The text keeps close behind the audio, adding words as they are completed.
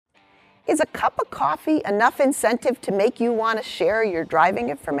Is a cup of coffee enough incentive to make you want to share your driving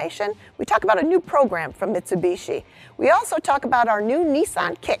information? We talk about a new program from Mitsubishi. We also talk about our new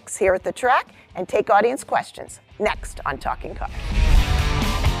Nissan Kicks here at the track and take audience questions next on Talking Cars.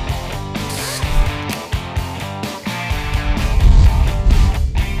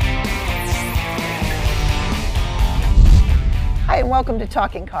 Hi, and welcome to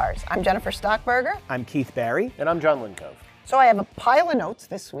Talking Cars. I'm Jennifer Stockberger. I'm Keith Barry. And I'm John Lincove. So I have a pile of notes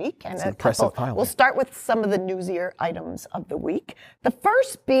this week, and impressive pile. We'll start with some of the newsier items of the week. The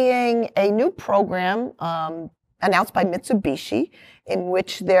first being a new program announced by Mitsubishi, in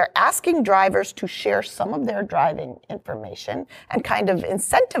which they're asking drivers to share some of their driving information and kind of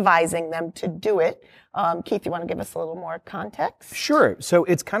incentivizing them to do it. Keith, you want to give us a little more context? Sure. So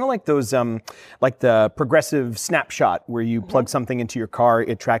it's kind of like those, like the progressive snapshot where you plug something into your car,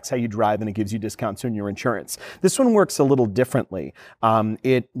 it tracks how you drive, and it gives you discounts on your insurance. This one works a little differently.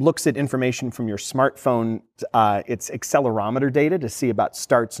 It looks at information from your smartphone, its accelerometer data to see about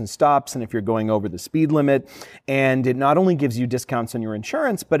starts and stops and if you're going over the speed limit. And it not only gives you discounts on your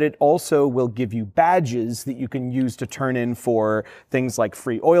insurance, but it also will give you badges that you can use to turn in for things like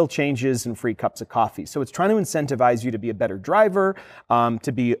free oil changes and free cups of coffee. So it's trying to incentivize you to be a better driver,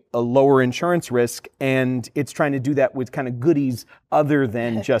 to be a lower insurance risk, and it's trying to do that with kind of goodies other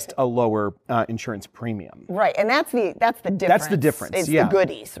than just a lower insurance premium. Right, and that's the difference. That's the difference, It's yeah. the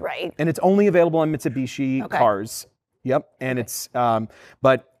goodies, right? And it's only available on Mitsubishi cars. Yep, and it's,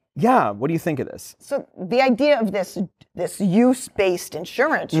 but yeah, what do you think of this? So the idea of this use-based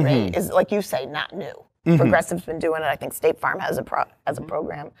insurance rate is, like you say, not new. Progressive's been doing it. I think State Farm has a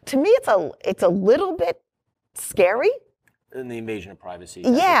program. To me, it's a little bit scary. And the invasion of privacy.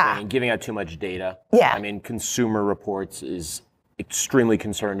 Yeah. And giving out too much data. Yeah. I mean, Consumer Reports is extremely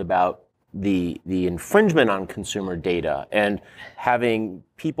concerned about the infringement on consumer data and having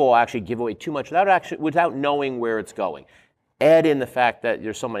people actually give away too much without knowing where it's going. Add in the fact that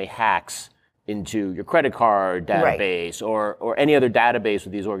there's so many hacks into your credit card database or any other database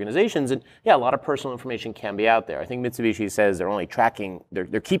with these organizations. And yeah, a lot of personal information can be out there. I think Mitsubishi says they're only tracking,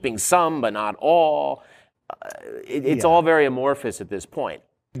 they're keeping some, but not all. It's all very amorphous at this point.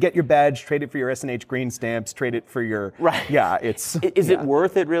 Get your badge, trade it for your S&H green stamps, trade it for your... Right. Yeah, it's... Is it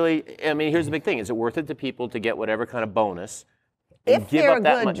worth it really? I mean, here's the big thing. Is it worth it to people to get whatever kind of bonus? If they're a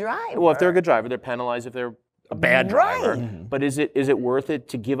good driver. Well, if they're a good driver, they're penalized if they're a bad driver. But is it worth it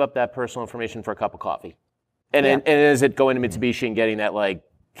to give up that personal information for a cup of coffee? And is it going to Mitsubishi and getting that like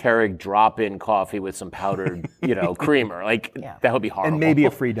Keurig drop-in coffee with some powdered, creamer? Like that would be horrible. And maybe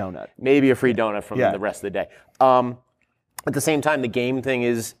a free donut. Maybe a free donut from the rest of the day. At the same time, the game thing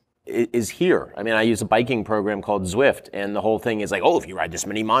is here. I mean, I use a biking program called Zwift, and the whole thing is like, if you ride this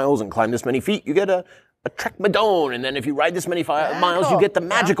many miles and climb this many feet, you get a Trek Madone, and then if you ride this many miles, you get the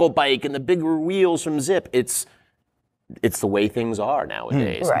magical bike and the bigger wheels from Zip. It's the way things are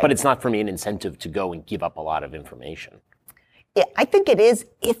nowadays. Right. But it's not for me an incentive to go and give up a lot of information. Yeah, I think it is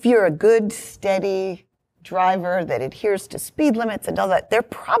if you're a good, steady driver that adheres to speed limits and does that. There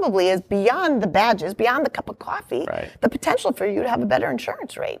probably is, beyond the badges, beyond the cup of coffee, the potential for you to have a better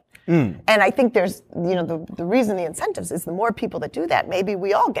insurance rate. And I think there's, the reason the incentives is the more people that do that, maybe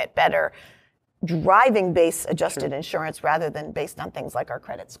we all get better driving-based adjusted insurance rather than based on things like our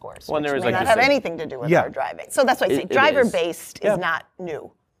credit scores, which may not have anything to do with our driving. So that's why I say driver-based is not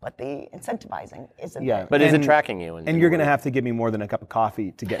new, but the incentivizing isn't. Yeah, but is it tracking you? And you're going to have to give me more than a cup of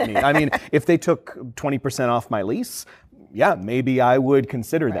coffee to get me. I mean, if they took 20% off my lease, yeah, maybe I would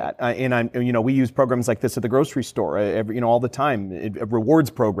consider that. And we use programs like this at the grocery store, all the time,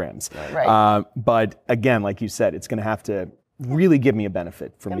 rewards programs. But again, like you said, it's going to have to really give me a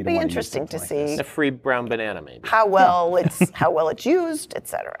benefit for me to want to use. It'll be interesting to see a free brown banana, maybe. How well it's used, et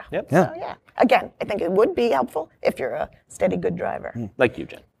cetera. Yep. So again, I think it would be helpful if you're a steady, good driver. Like you,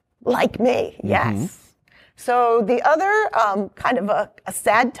 Jen. Like me, yes. So the other kind of a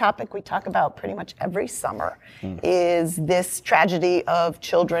sad topic we talk about pretty much every summer is this tragedy of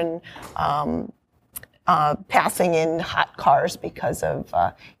children passing in hot cars because of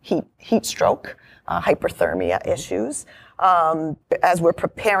heat stroke, hyperthermia issues. As we're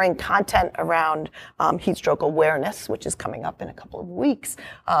preparing content around heat stroke awareness, which is coming up in a couple of weeks,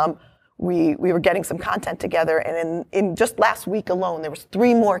 we were getting some content together, and in just last week alone, there was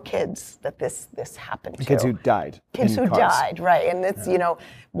 3 more kids that this happened to. Kids who died. Kids who died, right. And it's,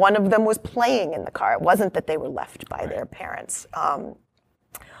 one of them was playing in the car. It wasn't that they were left by their parents.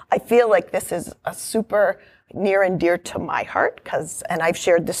 I feel like this is a super near and dear to my heart, and I've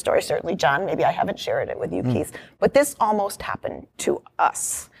shared this story, certainly, John, maybe I haven't shared it with you, Keith, but this almost happened to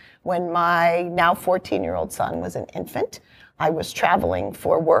us. When my now 14-year-old son was an infant, I was traveling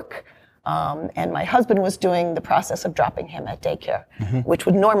for work And my husband was doing the process of dropping him at daycare, which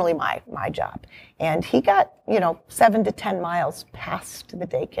was normally my job. And he got, 7 to 10 miles past the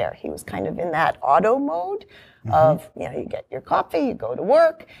daycare. He was kind of in that auto mode of, you get your coffee, you go to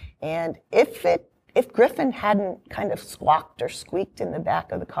work, and if Griffin hadn't kind of squawked or squeaked in the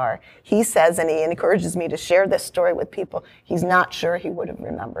back of the car, he says, and he encourages me to share this story with people, he's not sure he would have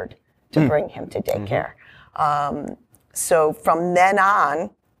remembered to bring him to daycare. So from then on,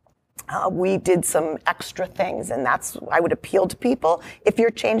 we did some extra things, and I would appeal to people, if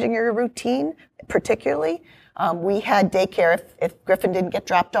you're changing your routine, particularly, we had daycare, if Griffin didn't get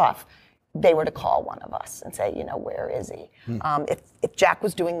dropped off, they were to call one of us and say, where is he? If Jack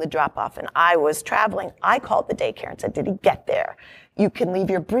was doing the drop-off and I was traveling, I called the daycare and said, did he get there? You can leave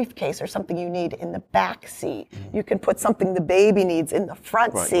your briefcase or something you need in the back seat. You can put something the baby needs in the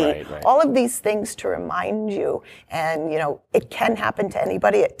front seat. Right. All of these things to remind you. And, it can happen to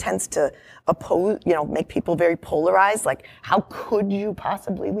anybody. It tends to make people very polarized. Like, how could you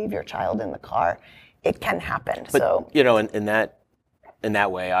possibly leave your child in the car? It can happen. But, in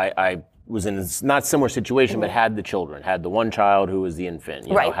that way, I was in a not similar situation, but had the children, had the one child who was the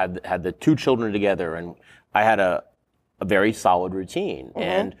infant, had the two children together, and I had a very solid routine.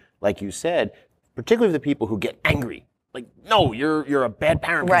 And like you said, particularly the people who get angry, like, no, you're a bad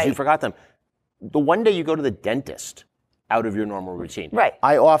parent because you forgot them. The one day you go to the dentist out of your normal routine. Right.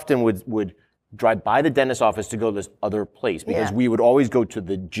 I often would drive by the dentist's office to go to this other place because we would always go to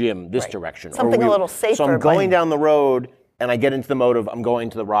the gym this direction. Something a little safer. So I'm going down the road, and I get into the mode of I'm going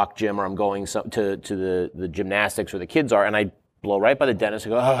to the rock gym or I'm going to the gymnastics where the kids are, and I blow right by the dentist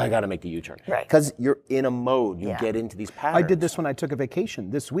and go, I got to make the U-turn. Right. Because you're in a mode. You get into these patterns. I did this when I took a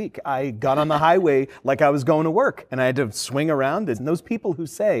vacation this week. I got on the highway like I was going to work, and I had to swing around. And those people who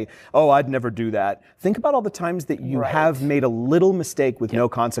say, I'd never do that, think about all the times that you have made a little mistake with no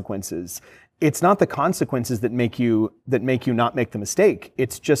consequences. It's not the consequences that make you not make the mistake.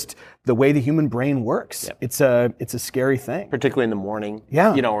 It's just the way the human brain works. Yep. It's a scary thing. Particularly in the morning,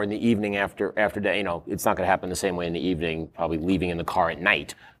 or in the evening after day. It's not going to happen the same way in the evening. Probably leaving in the car at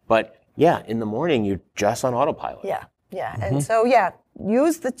night, but in the morning you're just on autopilot. Yeah, and so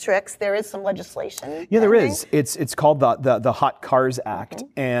use the tricks. There is some legislation. Yeah, there is. It's called the Hot Cars Act,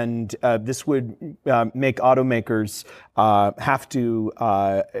 and this would make automakers have to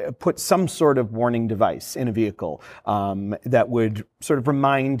put some sort of warning device in a vehicle that would sort of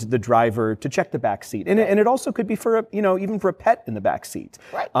remind the driver to check the back seat, and it also could be for even for a pet in the back seat.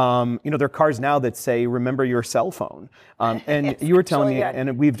 Right. There are cars now that say remember your cell phone, and you were telling me,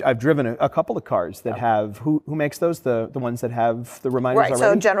 and I've driven a couple of cars that have who makes those the ones that have the reminders already?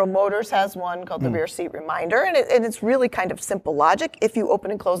 So General Motors has one called the rear seat reminder, and it's really kind of simple logic. If you open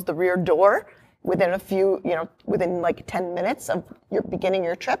and close the rear door within within like 10 minutes of beginning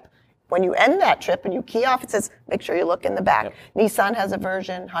your trip, when you end that trip and you key off, it says, make sure you look in the back. Yep. Nissan has a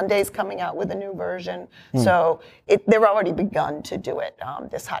version. Hyundai's coming out with a new version. So they're already begun to do it.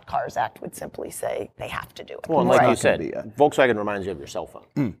 This Hot Cars Act would simply say they have to do it. Well, and like you said, Volkswagen reminds you of your cell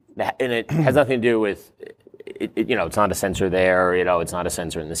phone. And it has nothing to do with, it's not a sensor there, it's not a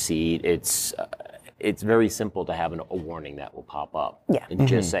sensor in the seat. It's very simple to have a warning that will pop up. Yeah. And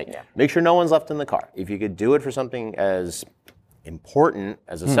just say, make sure no one's left in the car. If you could do it for something as important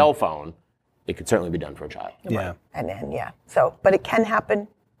as a cell phone, it could certainly be done for a child. Yeah. Right. And then, so, but it can happen,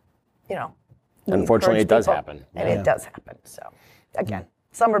 Unfortunately, it does happen. And it does happen. So, again,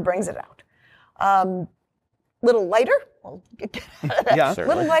 summer brings it out. Little lighter. We'll get out of that. Yeah,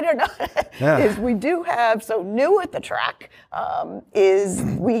 little lighter is we do have, so new at the track, is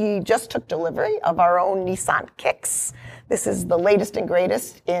we just took delivery of our own Nissan Kicks. This is the latest and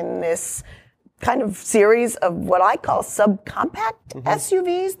greatest in this kind of series of what I call subcompact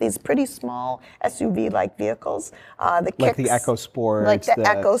SUVs, these pretty small SUV-like vehicles. The Kicks, like the EcoSport. Like the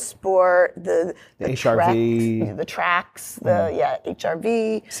EcoSport, the HRV. The Trax,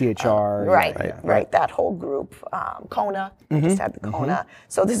 HRV. CHR. Right, that whole group. Kona, just had the Kona.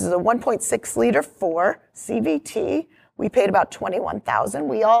 So this is a 1.6-liter 4 CVT. We paid about $21,000.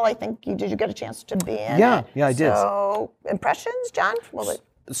 We all, I think, did you get a chance to be in? Yeah, I did. So impressions, John?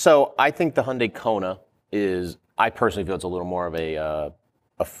 So I think the Hyundai Kona I personally feel it's a little more of a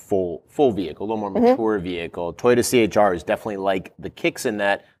full vehicle, a little more mature vehicle. Toyota CHR is definitely like the Kicks in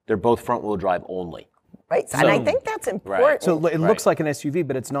that they're both front-wheel drive only. Right, and I think that's important. Right. So it looks like an SUV,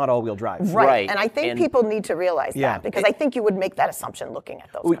 but it's not all-wheel drive. Right, and I think people need to realize that, because I think you would make that assumption looking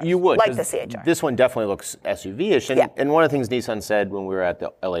at those cars. You would. Like the CHR. This one definitely looks SUV-ish, and one of the things Nissan said when we were at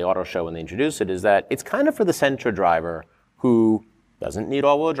the LA Auto Show when they introduced it is that it's kind of for the Sentra driver who doesn't need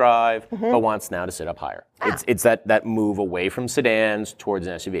all-wheel drive, but wants now to sit up higher. It's that move away from sedans towards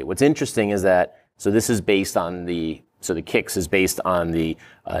an SUV. What's interesting is that, so this is based on the Kicks is based on the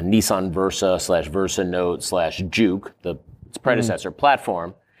Nissan Versa / Versa Note / Juke, its predecessor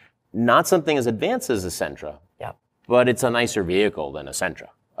platform. Not something as advanced as a Sentra, but it's a nicer vehicle than a Sentra.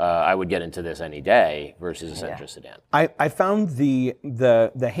 I would get into this any day versus a Sentra sedan. I found the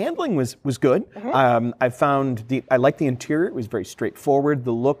handling was good. I like the interior. It was very straightforward.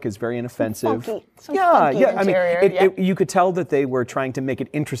 The look is very inoffensive. Some funky interior, you could tell that they were trying to make it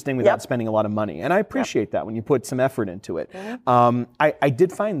interesting without spending a lot of money, and I appreciate that when you put some effort into it. I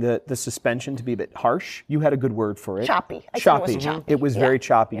did find the suspension to be a bit harsh. You had a good word for it. Choppy. It was very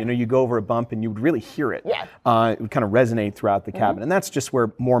choppy. You know, you go over a bump and you would really hear it. It would kind of resonate throughout the cabin, and that's just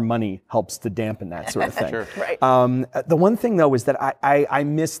where more money helps to dampen that sort of thing. Right. The one thing though is that I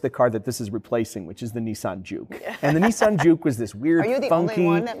miss the car that this is replacing, which is the Nissan Juke. And the Nissan Juke was this weird, funky. Are you the only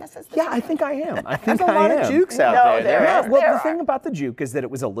one that misses this? Yeah, I think I am. There's a lot of Jukes out there. Well, the thing about the Juke is that it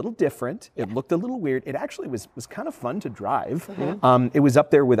was a little different. It looked a little weird. It actually was kind of fun to drive. It was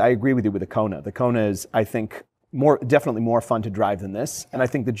up there with, I agree with you, with the Kona. The Kona is, I think, definitely more fun to drive than this, and I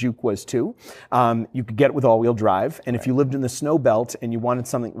think the Juke was too. You could get it with all-wheel drive, and if you lived in the snow belt and you wanted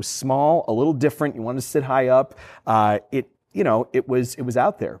something that was small, a little different, you wanted to sit high up, it was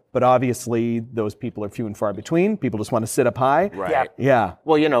out there. But obviously, those people are few and far between. People just want to sit up high. Right. Yeah.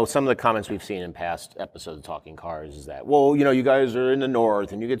 Well, some of the comments we've seen in past episodes of Talking Cars is that, well, you guys are in the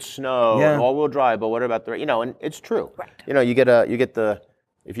north and you get snow and all-wheel drive, but what about the, and it's true. Right. You get the.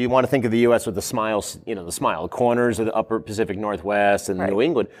 If you want to think of the U.S. with the smiles, the smile corners of the upper Pacific Northwest and New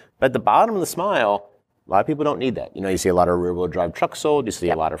England, but at the bottom of the smile, a lot of people don't need that. You see a lot of rear-wheel drive trucks sold. You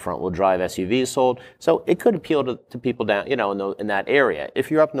see a lot of front-wheel drive SUVs sold. So it could appeal to people down, in that area. If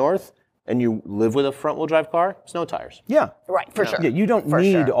you're up north and you live with a front-wheel drive car, snow tires. Yeah. Right, for sure. Yeah, you don't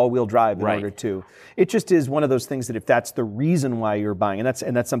need all-wheel drive in order to. It just is one of those things that if that's the reason why you're buying,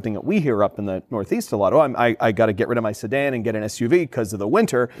 and that's something that we hear up in the Northeast a lot. Oh, I got to get rid of my sedan and get an SUV because of the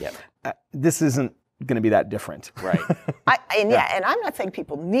winter. Yep. This isn't going to be that different. Right. And I'm not saying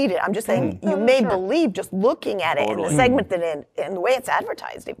people need it. I'm just saying you may believe just looking at it in the segment that and the way it's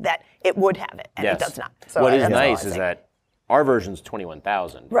advertised that it would have it, and it does not. So what is nice is that our version's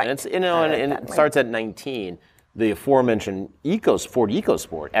 21,000, right? And it's and it starts at 19. The aforementioned Ford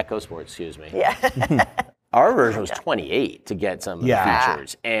EcoSport, excuse me. Yeah. Our version was 28 to get some of the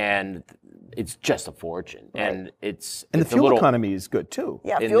features, and it's just a fortune. Right. And the fuel economy is good too.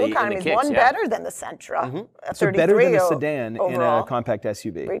 Yeah, fuel economy is one better than the Sentra. So better than a sedan overall. In a compact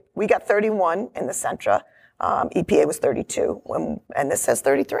SUV. We got 31 in the Sentra. EPA was 32, and this says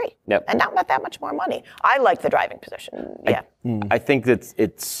 33. Yep. And not that much more money. I like the driving position. Yeah. I think that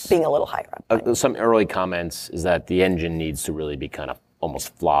it's being a little higher up. Some early comments is that the engine needs to really be kind of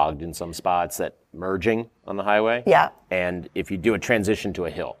almost flogged in some spots, that merging on the highway. Yeah. And if you do a transition to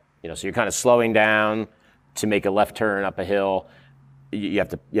a hill, so you're kind of slowing down to make a left turn up a hill, you have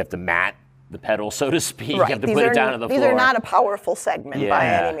to mat the pedal, so to speak. Right. You have to put it down on the floor. These are not a powerful segment by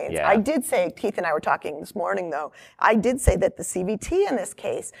any means. Yeah. I did say, Keith and I were talking this morning though, I did say that the CVT in this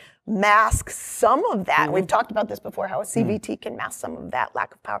case masks some of that. We've talked about this before, how a CVT can mask some of that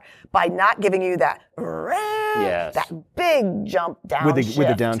lack of power by not giving you that big jump downshift. With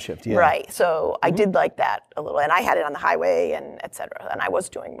the downshift, yeah. Right, so I did like that a little, and I had it on the highway and et cetera, and I was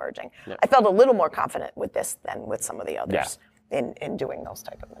doing merging. Yep. I felt a little more confident with this than with some of the others. In doing those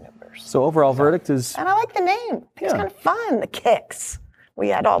type of maneuvers. So overall verdict is... And I like the name. It's kind of fun, the Kicks. We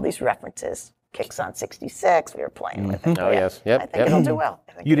had all these references. Kicks on 66, we were playing with it. Oh, yes. Yep. I think it'll do well.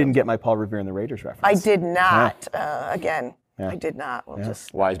 You didn't get my Paul Revere and the Raiders reference. I did not. Again, I did not. We'll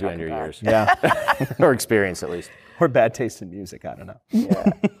just wise behind your ears. Yeah. Or experience, at least. Or bad taste in music, I don't know. Yeah.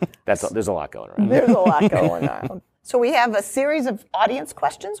 There's a lot going around. There's a lot going on. So we have a series of audience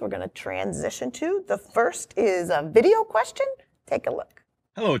questions we're going to transition to. The first is a video question. Take a look.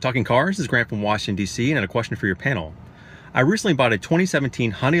 Hello, Talking Cars. This is Grant from Washington, D.C., and I had a question for your panel. I recently bought a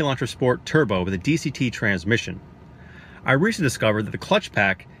 2017 Hyundai Elantra Sport Turbo with a DCT transmission. I recently discovered that the clutch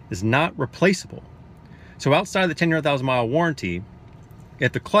pack is not replaceable. So outside of the 10,000 mile warranty,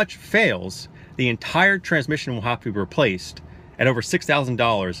 if the clutch fails, the entire transmission will have to be replaced at over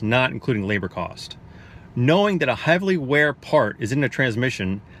 $6,000, not including labor cost. Knowing that a heavily wear part is in the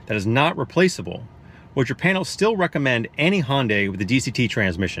transmission that is not replaceable, would your panel still recommend any Hyundai with a DCT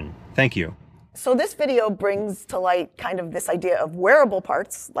transmission? Thank you. So this video brings to light kind of this idea of wearable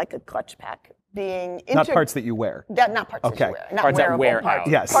parts, like a clutch pack, being not parts that you wear. Not parts that you wear. Not parts wearable that wear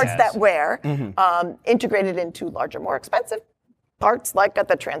parts. out. Parts that wear, integrated into larger, more expensive parts like at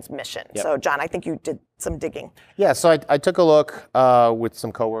the transmission. So John, I think you did some digging. Yeah, so I took a look with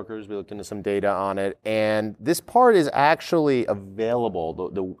some coworkers. We looked into some data on it, and this part is actually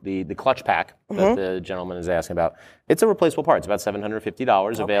available. The clutch pack that the gentleman is asking about, it's a replaceable part. It's about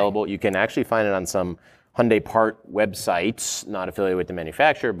 $750 available. You can actually find it on some Hyundai part websites, not affiliated with the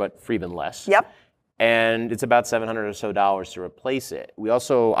manufacturer, but for even less. Yep. And it's about $700 or so to replace it.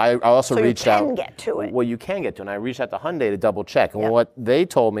 I also reached out. So you can get to it. Well, you can get to it. And I reached out to Hyundai to double check. And what they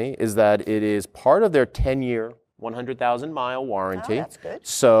told me is that it is part of their 10-year, 100,000-mile warranty. Oh, that's good.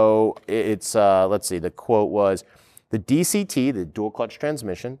 So it's, let's see, the quote was, the DCT, the dual clutch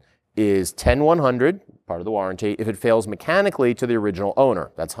transmission, is 10-100, part of the warranty, if it fails mechanically to the original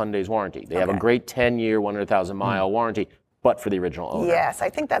owner. That's Hyundai's warranty. They have a great 10-year, 100,000-mile warranty, but for the original owner. Yes, I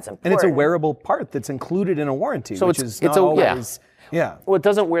think that's important. And it's a wearable part that's included in a warranty, which is not always. Yeah. Well, it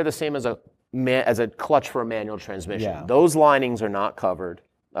doesn't wear the same as a clutch for a manual transmission. Yeah. Those linings are not covered.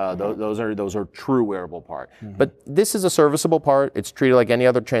 Those are true wearable part. But this is a serviceable part. It's treated like any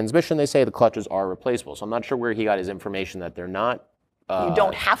other transmission. They say the clutches are replaceable. So I'm not sure where he got his information that they're not. You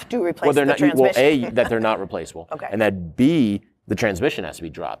don't have to replace the transmission. Well, A, that they're not replaceable. Okay. And that B, the transmission has to be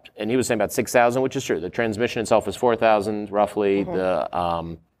dropped. And he was saying about 6,000, which is true. The transmission itself is 4,000 roughly.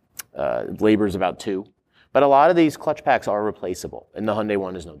 The labor is about 2. But a lot of these clutch packs are replaceable, and the Hyundai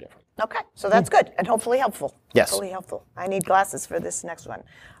one is no different. Okay, so that's good and hopefully helpful. Yes. Hopefully helpful. I need glasses for this next one.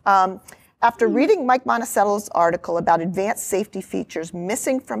 After reading Mike Monticello's article about advanced safety features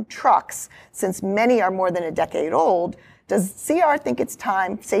missing from trucks, since many are more than a decade old, does CR think it's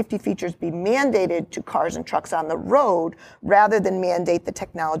time safety features be mandated to cars and trucks on the road rather than mandate the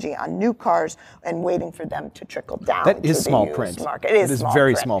technology on new cars and waiting for them to trickle down That is to small the used print. market? It is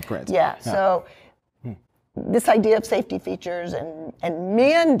very small print. Yeah, so this idea of safety features and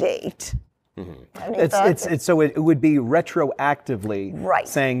mandate. So it would be retroactively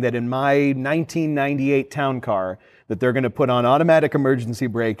saying that in my 1998 town car that they're going to put on automatic emergency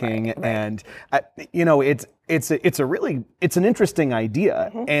braking, and it's an interesting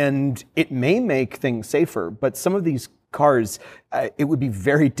idea, and it may make things safer, but some of these cars, it would be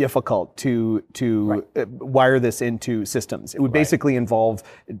very difficult to wire this into systems. It would basically involve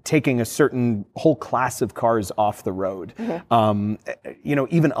taking a certain whole class of cars off the road.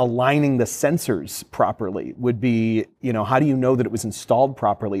 Even aligning the sensors properly would be, how do you know that it was installed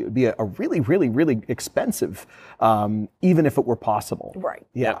properly? It would be a really, really, really expensive, even if it were possible. Right.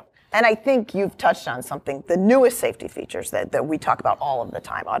 Yeah. And I think you've touched on something, the newest safety features that we talk about all of the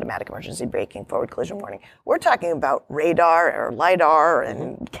time, automatic emergency braking, forward collision warning. We're talking about radar or LiDAR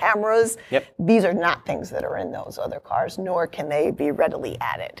and cameras. Yep. These are not things that are in those other cars, nor can they be readily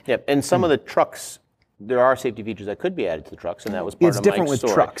added. Yep, and some of the trucks, there are safety features that could be added to the trucks, and that was part of Mike's different with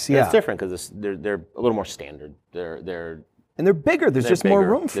story. trucks, And it's different because they're a little more standard. And they're bigger. There's just more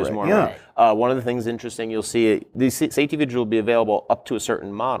room for it. Room. One of the things interesting, you'll see these safety features will be available up to a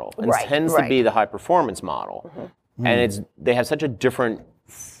certain model. And it tends to be the high performance model. And they have such a different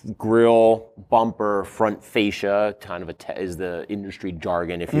grille, bumper, front fascia, kind of is the industry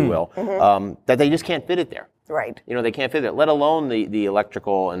jargon, if you will, that they just can't fit it there. Right. They can't fit it, let alone the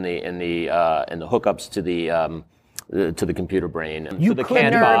electrical and the hookups to the computer brain and to the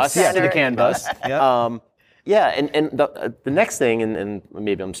CAN bus. Yeah, to the CAN bus. And the next thing, and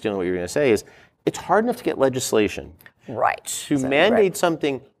maybe I'm stealing what you're going to say, is it's hard enough to get legislation to mandate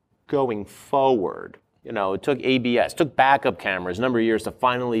something going forward. It took ABS, took backup cameras a number of years to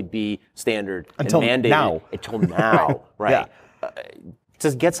finally be standard until and mandated. Now. Until now, right?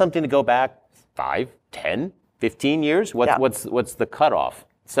 To get something to go back 5, 10, 15 years, what's the cutoff?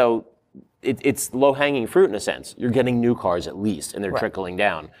 So it's low-hanging fruit in a sense. You're getting new cars at least, and they're trickling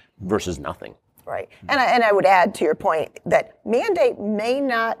down versus nothing. Right. And I would add to your point that mandate may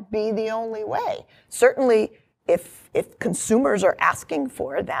not be the only way. Certainly, if consumers are asking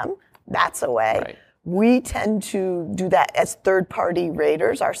for them, that's a way. Right. We tend to do that as third-party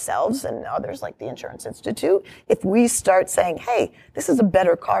raters ourselves and others like the Insurance Institute. If we start saying, hey, this is a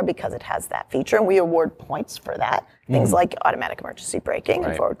better car because it has that feature, and we award points for that, things like automatic emergency braking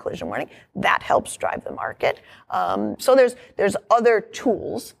and forward collision warning, that helps drive the market. So there's other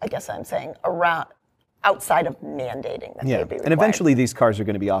tools, I guess I'm saying, around outside of mandating that they'd be required. And eventually these cars are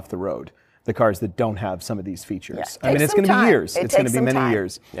going to be off the road, the cars that don't have some of these features. Yeah. It's going to be years. It's going to be many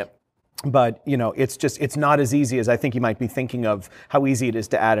years. Yep. But, it's not as easy as I think you might be thinking of how easy it is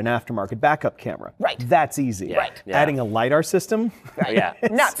to add an aftermarket backup camera. Right. That's easy. Yeah. Right. Yeah. Adding a LiDAR system? Right. Yeah.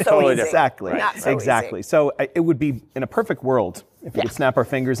 Not so totally easy. Exactly. Not so exactly. easy. So it would be, in a perfect world, if we could snap our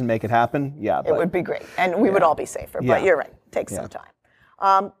fingers and make it happen, it would be great. And we would all be safer. But you're right. It takes some time.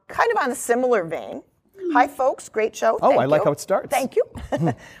 Kind of on a similar vein, Hi, folks. Great show. Oh, Thank I like you. how it starts. Thank you.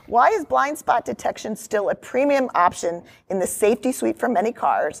 Why is blind spot detection still a premium option in the safety suite for many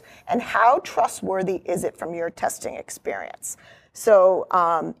cars? And how trustworthy is it from your testing experience? So,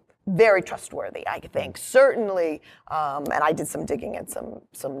 very trustworthy, I think. Certainly, and I did some digging and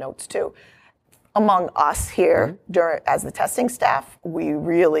some notes too. Among us here, as the testing staff, we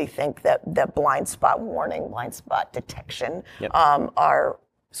really think that blind spot warning, blind spot detection are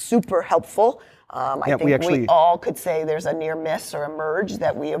super helpful. I think we all could say there's a near miss or a merge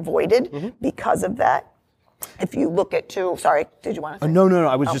that we avoided because of that. If you look at sorry, did you want to say? No.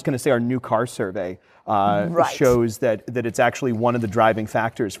 I was just going to say our new car survey shows that it's actually one of the driving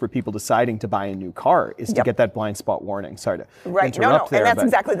factors for people deciding to buy a new car is to get that blind spot warning. Sorry to interrupt there. And that's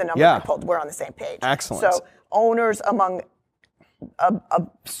exactly the number I pulled. We're on the same page. Excellent. So owners among a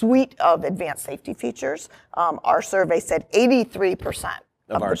suite of advanced safety features, our survey said 83%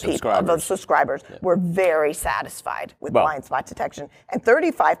 of the subscribers were very satisfied with blind spot detection, and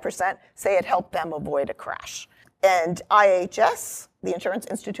 35% say it helped them avoid a crash. And IHS, the Insurance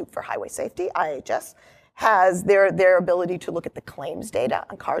Institute for Highway Safety, IHS, has their ability to look at the claims data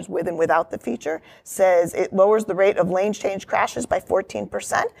on cars with and without the feature, says it lowers the rate of lane change crashes by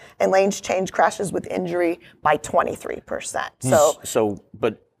 14% and lane change crashes with injury by 23%.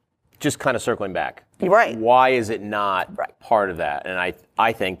 But just kind of circling back. Right. Why is it not part of that? And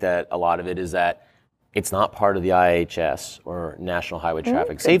I think that a lot of it is that it's not part of the IHS or National Highway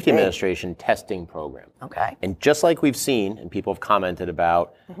Traffic Safety Administration testing program. Okay. And just like we've seen, and people have commented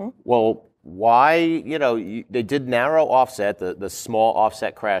about, well, why, they did narrow offset, the small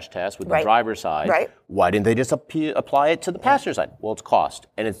offset crash test with the driver's side. Right. Why didn't they just apply it to the passenger side? Well, it's cost,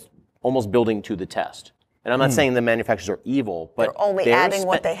 and it's almost building to the test. And I'm not saying the manufacturers are evil, but they're only adding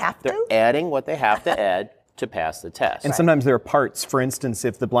what they have to. They're adding what they have to add to pass the test. And sometimes there are parts, for instance,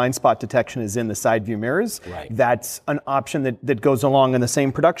 if the blind spot detection is in the side view mirrors, that's an option that goes along in the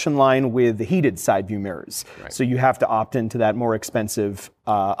same production line with the heated side view mirrors. Right. So you have to opt into that more expensive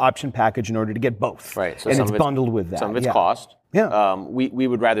option package in order to get both. Right. So and it's bundled with that. Some of it's cost. Yeah. We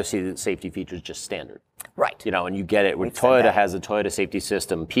would rather see the safety features just standard. Right. And you get it where Toyota has a Toyota Safety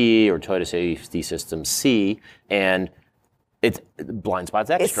System P or Toyota Safety System C, and it's blind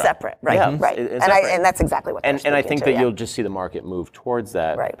spots extra. It's separate, right? Yeah, right. And that's exactly what. And I think that you'll just see the market move towards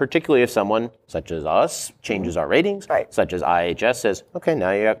that, particularly if someone such as us changes our ratings, such as IHS says, okay,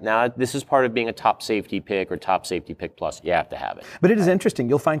 now this is part of being a top safety pick or top safety pick plus. You have to have it. But it is interesting.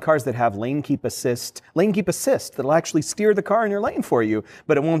 You'll find cars that have lane keep assist that'll actually steer the car in your lane for you,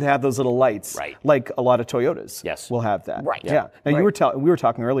 but it won't have those little lights, like a lot of Toyotas will have that. Right. Yeah. Now we were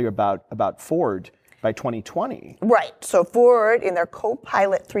talking earlier about Ford. By 2020. Right. So Ford, in their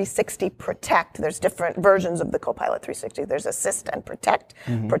Copilot 360 Protect, there's different versions of the Copilot 360. There's Assist and Protect.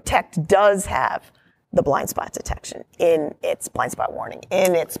 Protect does have the blind spot detection in its blind spot warning,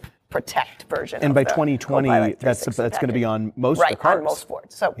 in its Protect version. And by 2020, that's going to be on most of the cars. On most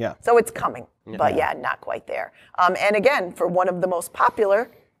Fords. So it's coming, but not quite there. And again, for one of the most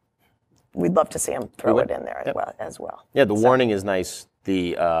popular, we'd love to see them throw it in there as well. Yeah, the warning is nice.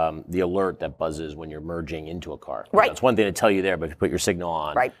 The alert that buzzes when you're merging into a car. Right. It's one thing to tell you there, but if you put your signal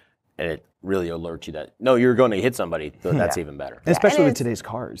on, and it really alerts you that, no, you're going to hit somebody, that's even better. And especially with today's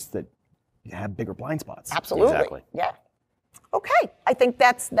cars that have bigger blind spots. Absolutely. Exactly. Yeah. Okay, I think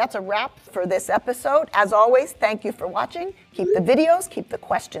that's a wrap for this episode. As always, thank you for watching. Keep the videos, keep the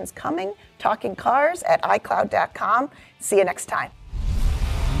questions coming. Talking Cars at iCloud.com. See you next time.